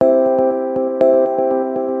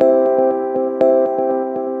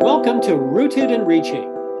Welcome to Rooted and Reaching,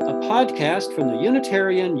 a podcast from the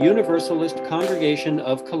Unitarian Universalist Congregation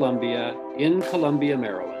of Columbia in Columbia,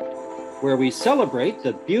 Maryland, where we celebrate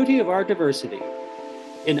the beauty of our diversity.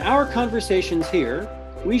 In our conversations here,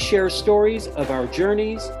 we share stories of our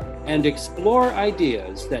journeys and explore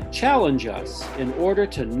ideas that challenge us in order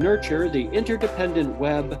to nurture the interdependent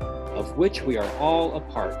web of which we are all a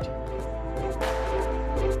part.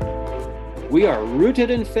 We are rooted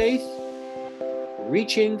in faith,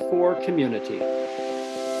 reaching for community.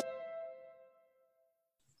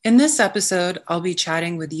 In this episode, I'll be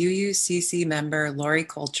chatting with UUCC member Laurie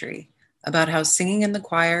Coltri about how singing in the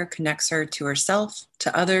choir connects her to herself,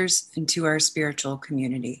 to others, and to our spiritual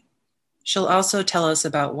community. She'll also tell us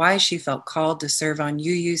about why she felt called to serve on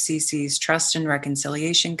UUCC's Trust and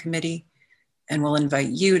Reconciliation Committee, and we'll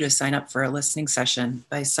invite you to sign up for a listening session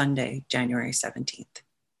by Sunday, January 17th.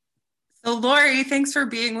 So Laurie, thanks for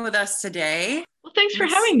being with us today. Well, thanks for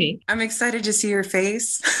having me. I'm excited to see your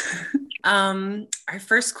face. Our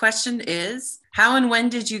first question is, how and when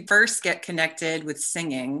did you first get connected with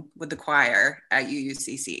singing with the choir at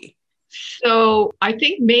UUCC? So I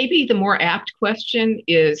think maybe the more apt question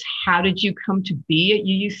is, how did you come to be at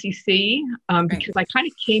UUCC? Because I kind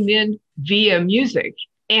of came in via music.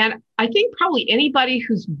 And I think probably anybody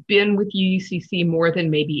who's been with UUCC more than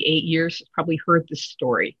maybe 8 years has probably heard this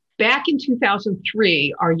story. Back in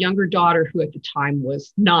 2003, our younger daughter, who at the time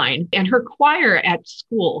was 9, and her choir at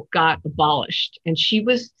school got abolished. And she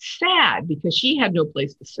was sad because she had no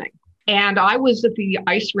place to sing. And I was at the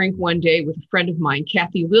ice rink one day with a friend of mine,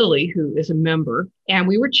 Kathy Lilly, who is a member, and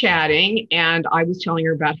we were chatting, and I was telling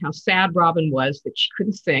her about how sad Robin was that she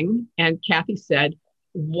couldn't sing. And Kathy said,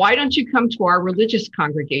 "Why don't you come to our religious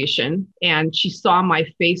congregation?" And she saw my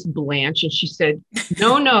face blanch and she said,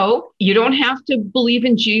 no, you don't have to believe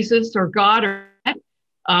in Jesus or God or that.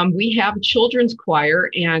 We have a children's choir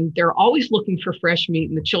and they're always looking for fresh meat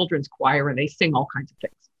in the children's choir and they sing all kinds of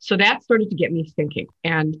things. So that started to get me thinking.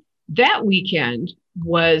 And that weekend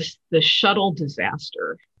was the shuttle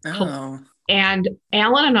disaster. Oh. And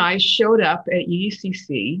Alan and I showed up at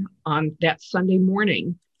UUCC on that Sunday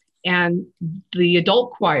morning. And the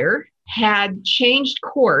adult choir had changed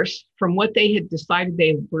course from what they had decided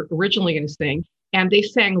they were originally going to sing. And they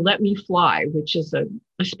sang Let Me Fly, which is a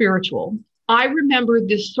spiritual. I remember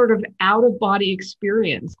this sort of out-of-body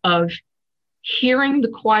experience of hearing the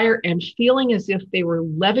choir and feeling as if they were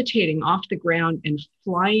levitating off the ground and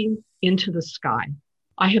flying into the sky.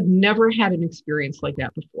 I have never had an experience like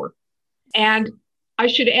that before. And I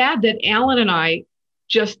should add that Alan and I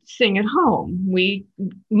just sing at home. We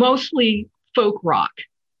mostly folk rock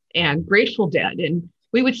and Grateful Dead, and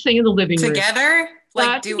we would sing in the living room. Together?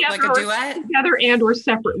 Like a duet? Together and or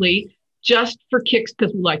separately, just for kicks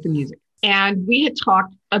because we like the music. And we had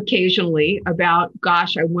talked occasionally about,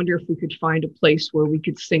 gosh, I wonder if we could find a place where we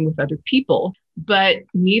could sing with other people. But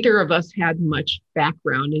neither of us had much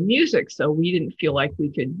background in music, so we didn't feel like we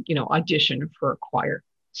could, audition for a choir.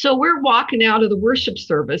 So we're walking out of the worship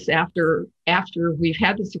service after we've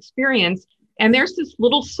had this experience, and there's this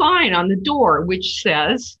little sign on the door which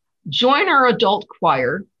says, "Join our adult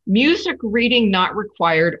choir. Music reading not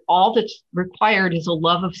required. All that's required is a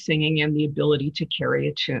love of singing and the ability to carry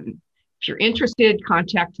a tune. If you're interested,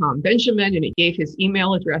 contact Tom Benjamin," and it gave his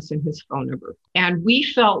email address and his phone number. And we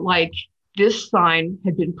felt like this sign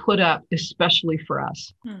had been put up especially for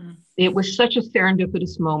us. It was such a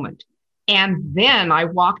serendipitous moment. And then I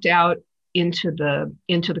walked out into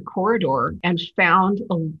the corridor and found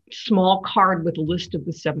a small card with a list of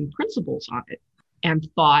the 7 principles on it and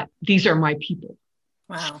thought, these are my people.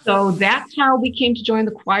 Wow. So that's how we came to join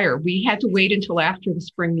the choir. We had to wait until after the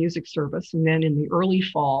spring music service. And then in the early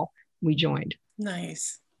fall, we joined.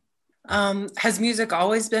 Nice. Has music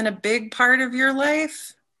always been a big part of your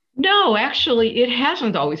life? No, actually, it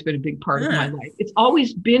hasn't always been a big part of my life. It's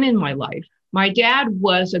always been in my life. My dad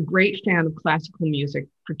was a great fan of classical music,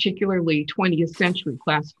 particularly 20th century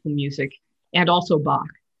classical music, and also Bach.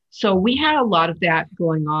 So we had a lot of that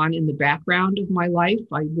going on in the background of my life.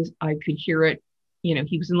 I could hear it. He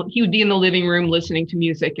would be in the living room listening to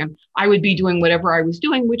music, and I would be doing whatever I was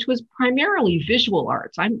doing, which was primarily visual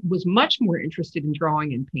arts. I was much more interested in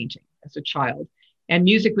drawing and painting as a child, and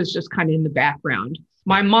music was just kind of in the background.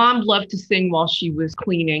 My mom loved to sing while she was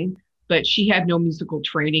cleaning, but she had no musical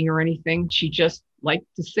training or anything. She just liked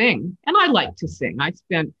to sing. And I liked to sing. I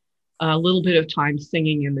spent a little bit of time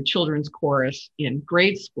singing in the children's chorus in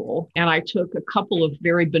grade school. And I took a couple of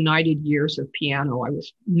very benighted years of piano. I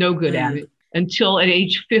was no good at it until at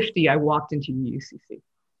age 50, I walked into UUCC.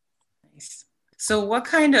 Nice. So what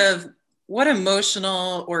kind of What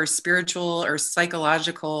emotional or spiritual or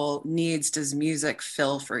psychological needs does music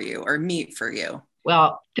fill for you or meet for you?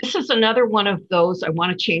 Well, this is another one of those. I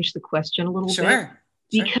want to change the question a little bit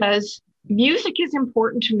because music is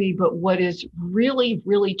important to me, but what is really,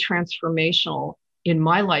 really transformational in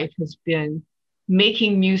my life has been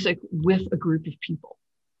making music with a group of people.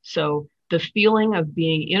 So the feeling of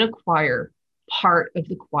being in a choir, part of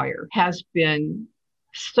the choir, has been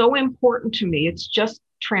so important to me. It's just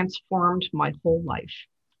transformed my whole life.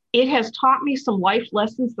 It has taught me some life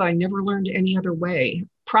lessons that I never learned any other way.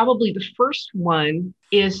 Probably the first one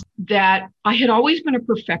is that I had always been a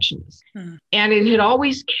perfectionist, and it had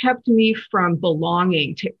always kept me from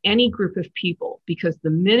belonging to any group of people, because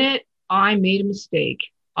the minute I made a mistake,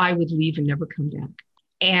 I would leave and never come back.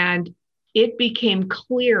 And it became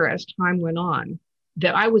clear as time went on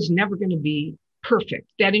that I was never going to be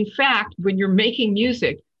perfect. That in fact, when you're making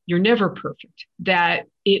music, you're never perfect. That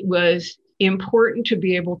it was important to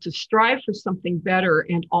be able to strive for something better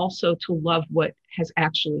and also to love what has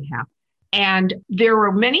actually happened. And there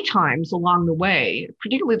were many times along the way,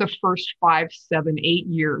 particularly the first 5, 7, 8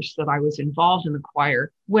 years that I was involved in the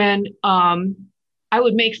choir, when I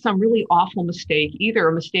would make some really awful mistake, either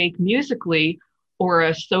a mistake musically or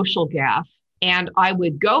a social gaffe. And I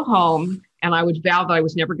would go home and I would vow that I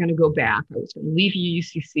was never going to go back. I was going to leave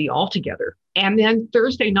UUCC altogether. And then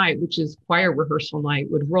Thursday night, which is choir rehearsal night,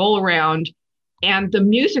 would roll around and the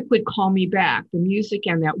music would call me back. The music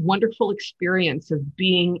and that wonderful experience of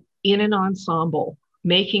being in an ensemble,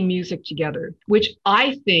 making music together, which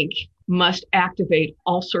I think must activate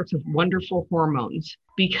all sorts of wonderful hormones,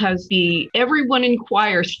 because everyone in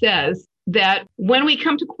choir says that when we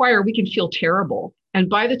come to choir, we can feel terrible. And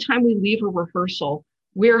by the time we leave a rehearsal,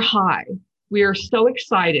 we're high. We are so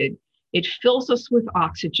excited. It fills us with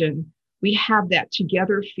oxygen. We have that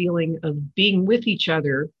together feeling of being with each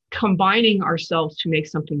other, combining ourselves to make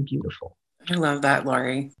something beautiful. I love that,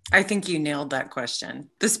 Laurie. I think you nailed that question.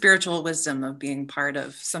 The spiritual wisdom of being part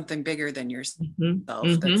of something bigger than yourself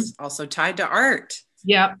that's also tied to art.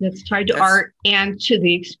 Yeah, that's tied to art and to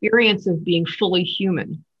the experience of being fully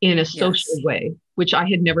human in a social way, which I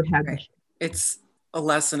had never had before. It's a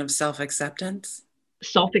lesson of self-acceptance.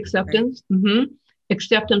 Self-acceptance,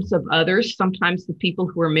 acceptance of others. Sometimes the people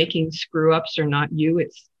who are making screw-ups are not you,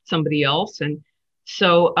 it's somebody else. And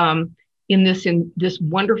so in this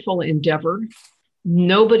wonderful endeavor,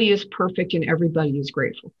 nobody is perfect and everybody is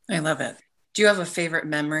grateful. I love it. Do you have a favorite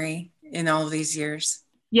memory in all of these years?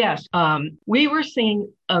 Yes. We were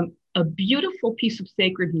singing a beautiful piece of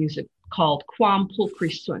sacred music called Quam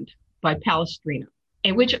Pulchri Sunt by Palestrina.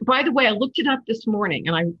 And which, by the way, I looked it up this morning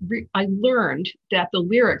and I learned that the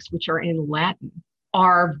lyrics, which are in Latin,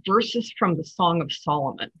 are verses from the Song of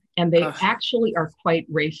Solomon, and they actually are quite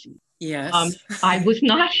racy. Yes. I was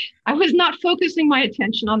not focusing my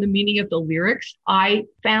attention on the meaning of the lyrics. I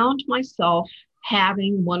found myself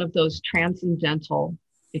having one of those transcendental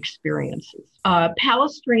experiences.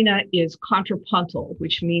 Palestrina is contrapuntal,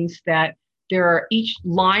 which means that each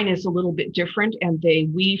line is a little bit different and they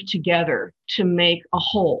weave together to make a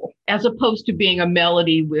whole, as opposed to being a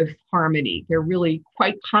melody with harmony. They're really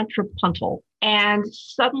quite contrapuntal. And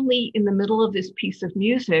suddenly in the middle of this piece of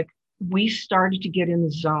music, we started to get in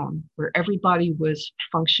the zone where everybody was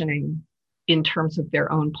functioning in terms of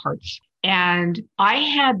their own parts. And I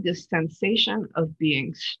had this sensation of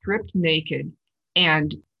being stripped naked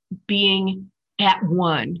and being at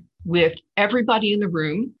one with everybody in the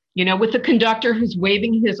room, with the conductor who's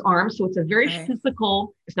waving his arms. So it's a very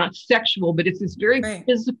physical, it's not sexual, but it's this very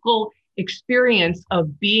physical experience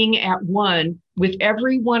of being at one with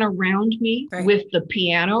everyone around me, with the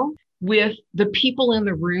piano, with the people in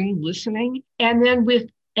the room listening, and then with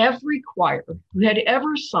every choir who had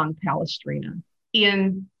ever sung Palestrina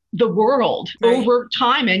in the world over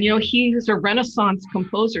time. And, he's a Renaissance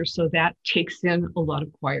composer, so that takes in a lot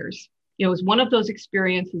of choirs. It was one of those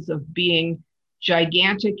experiences of being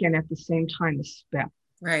gigantic and at the same time a speck.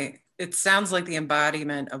 Right. It sounds like the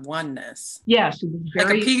embodiment of oneness. Yes, it was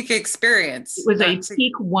like a peak experience. It was a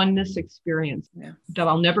peak oneness experience that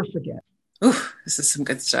I'll never forget. Ooh, this is some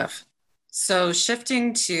good stuff. So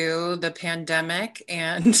shifting to the pandemic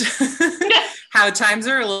and how times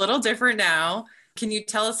are a little different now. Can you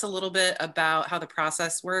tell us a little bit about how the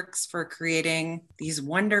process works for creating these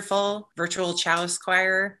wonderful virtual chalice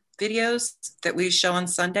choir videos that we show on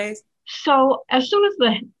Sundays? So as soon as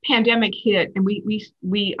the pandemic hit and we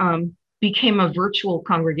became a virtual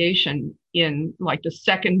congregation in like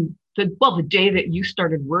the day that you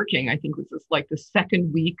started working, I think was like the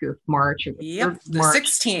second week of March or the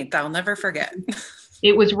 16th. I'll never forget.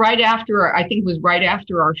 It was right after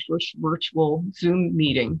our first virtual Zoom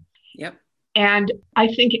meeting. Yep. And I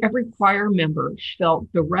think every choir member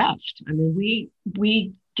felt bereft. I mean,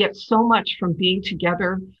 we get so much from being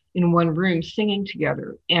together in one room, singing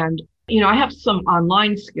together. And, I have some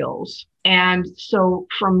online skills. And so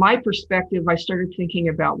from my perspective, I started thinking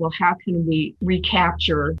about, well, how can we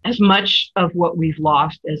recapture as much of what we've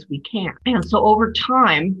lost as we can? And so over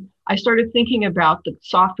time, I started thinking about the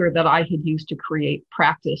software that I had used to create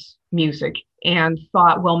practice music and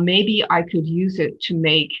thought, well, maybe I could use it to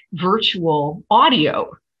make virtual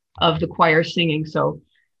audio of the choir singing. So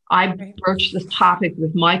I broached this topic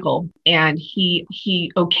with Michael and he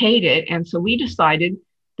okayed it. And so we decided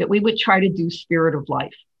that we would try to do Spirit of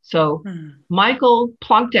Life. So Michael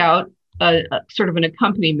plunked out a sort of an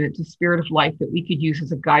accompaniment to Spirit of Life that we could use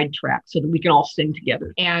as a guide track so that we can all sing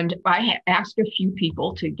together. And I asked a few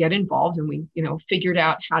people to get involved and we, figured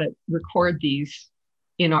out how to record these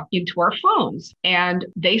into our phones. And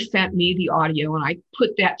they sent me the audio and I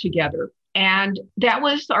put that together. And that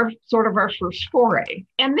was our first foray.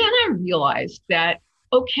 And then I realized that,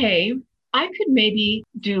 okay, I could maybe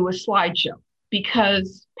do a slideshow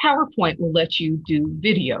because PowerPoint will let you do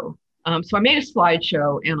video. So I made a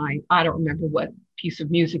slideshow and I don't remember what piece of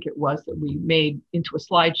music it was that we made into a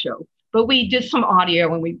slideshow, but we did some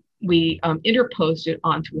audio and we interposed it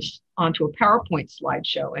onto a PowerPoint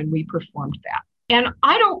slideshow and we performed that. And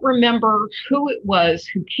I don't remember who it was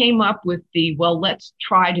who came up with let's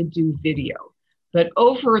try to do video. But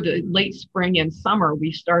over the late spring and summer,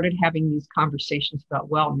 we started having these conversations about,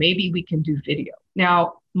 well, maybe we can do video.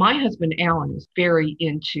 Now, my husband, Alan, is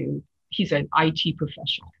he's an IT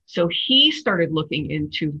professional. So he started looking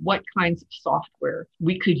into what kinds of software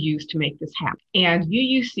we could use to make this happen. And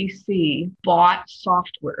UUCC bought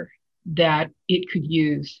software that it could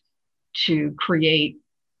use to create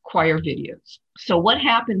choir videos. So what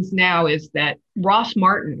happens now is that Ross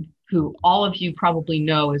Martin, who all of you probably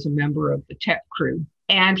know is a member of the tech crew,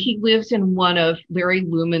 and he lives in one of Larry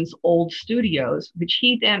Lumen's old studios, which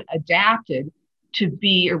he then adapted to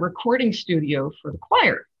be a recording studio for the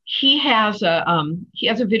choir. He has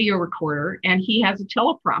a video recorder and he has a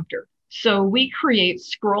teleprompter. So we create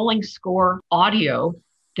scrolling score audio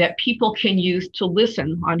that people can use to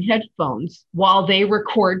listen on headphones while they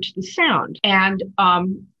record to the sound. And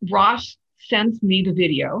Ross sends me the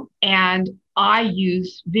video and I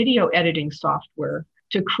use video editing software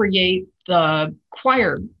to create the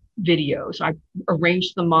choir videos. I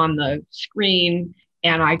arrange them on the screen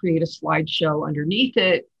and I create a slideshow underneath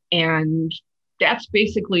it. And that's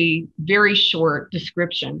basically very short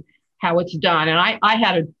description how it's done. And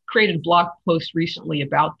I created a blog post recently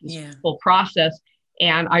about this whole process.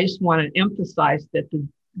 And I just want to emphasize that the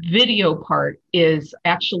video part is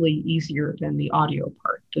actually easier than the audio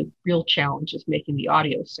part. The real challenge is making the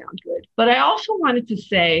audio sound good. But I also wanted to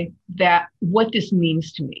say that what this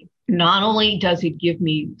means to me, not only does it give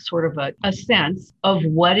me sort of a sense of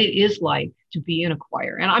what it is like to be in a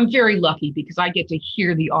choir. And I'm very lucky because I get to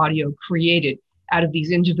hear the audio created out of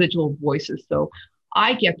these individual voices. So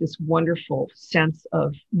I get this wonderful sense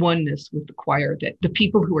of oneness with the choir that the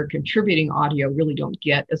people who are contributing audio really don't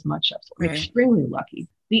get as much of. So I'm extremely lucky.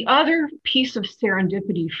 The other piece of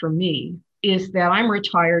serendipity for me is that I'm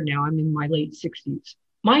retired now. I'm in my late 60s.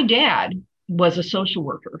 My dad was a social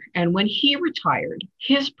worker. And when he retired,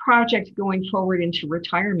 his project going forward into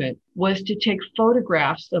retirement was to take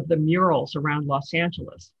photographs of the murals around Los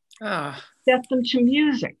Angeles, set them to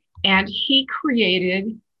music. And he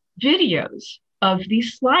created videos of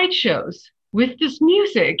these slideshows with this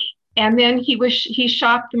music. And then he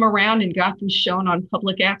shopped them around and got them shown on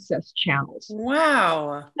public access channels.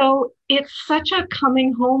 Wow. So it's such a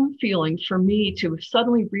coming home feeling for me to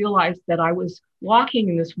suddenly realize that I was walking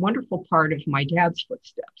in this wonderful part of my dad's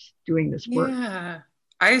footsteps doing this work. Yeah.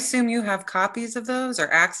 I assume you have copies of those or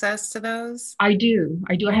access to those? I do.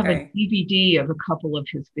 I have a DVD of a couple of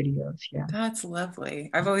his videos. Yeah. That's lovely.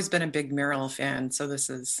 I've always been a big mural fan, so this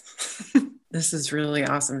is this is really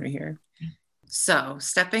awesome to hear. So,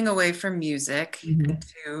 stepping away from music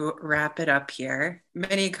to wrap it up here,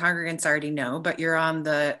 many congregants already know, but you're on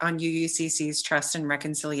UUCC's Trust and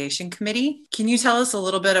Reconciliation Committee. Can you tell us a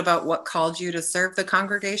little bit about what called you to serve the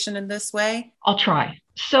congregation in this way? I'll try.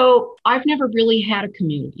 So, I've never really had a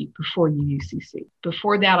community before UUCC.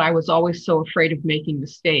 Before that, I was always so afraid of making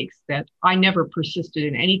mistakes that I never persisted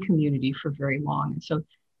in any community for very long. And so,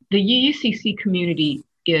 the UUCC community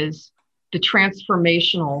is the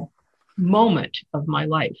transformational moment of my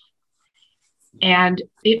life. And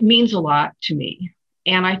it means a lot to me.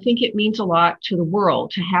 And I think it means a lot to the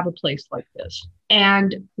world to have a place like this.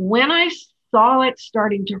 And when I saw it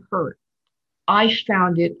starting to hurt, I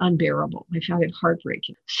found it unbearable. I found it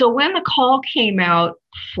heartbreaking. So when the call came out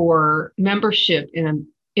for membership in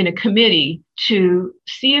a committee to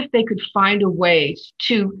see if they could find a way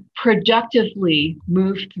to productively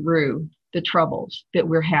move through the troubles that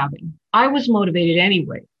we're having, I was motivated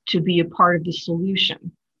anyway to be a part of the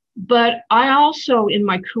solution. But I also, in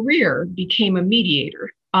my career, became a mediator.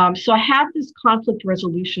 So I have this conflict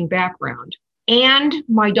resolution background. And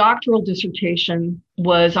my doctoral dissertation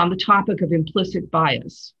was on the topic of implicit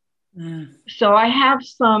bias. So I have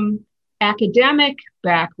some academic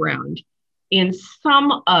background in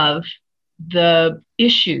some of the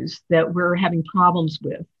issues that we're having problems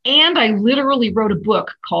with. And I literally wrote a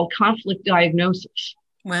book called Conflict Diagnosis.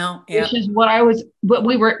 Well, yeah. Which is what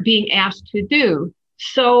we were being asked to do.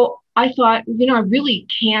 So I thought, I really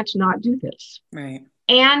can't not do this. Right.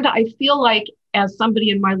 And I feel like, as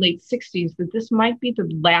somebody in my late 60s, that this might be the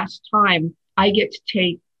last time I get to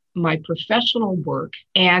take my professional work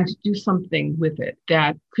and do something with it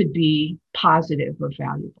that could be positive or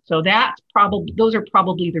valuable. So those are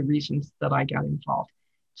probably the reasons that I got involved.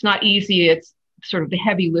 It's not easy. It's sort of the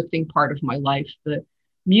heavy lifting part of my life. The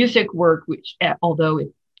music work, which, although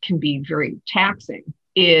it can be very taxing,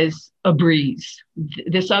 is a breeze.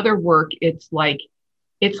 This other work, it's like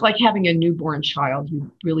having a newborn child.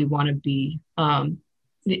 You really want to be,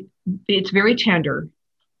 it's very tender,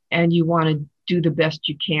 and you want to do the best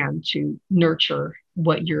you can to nurture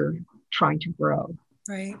what you're trying to grow.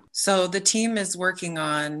 Right. So the team is working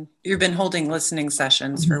on, you've been holding listening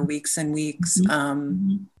sessions for weeks and weeks,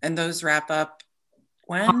 and those wrap up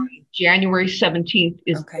when? January 17th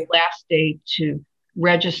is the last day to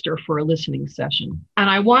register for a listening session. And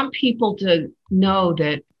I want people to know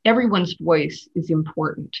that everyone's voice is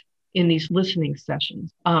important in these listening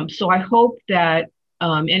sessions. So I hope that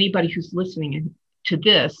anybody who's listening to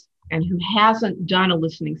this and who hasn't done a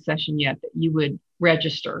listening session yet, that you would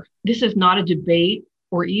register. This is not a debate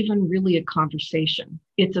or even really a conversation.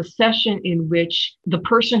 It's a session in which the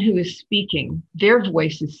person who is speaking, their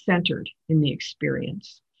voice is centered in the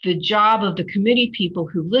experience. The job of the committee people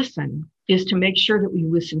who listen is to make sure that we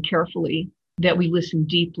listen carefully, that we listen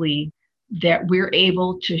deeply, that we're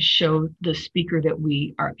able to show the speaker that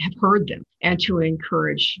we have heard them, and to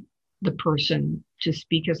encourage the person to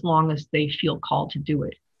speak as long as they feel called to do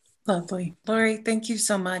it. Lovely. Laurie, thank you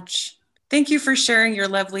so much. Thank you for sharing your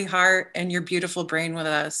lovely heart and your beautiful brain with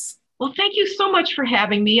us. Well, thank you so much for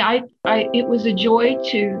having me. It was a joy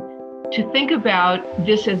to think about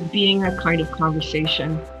this as being a kind of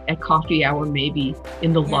conversation at coffee hour, maybe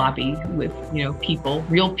in the lobby with, people,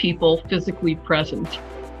 real people physically present.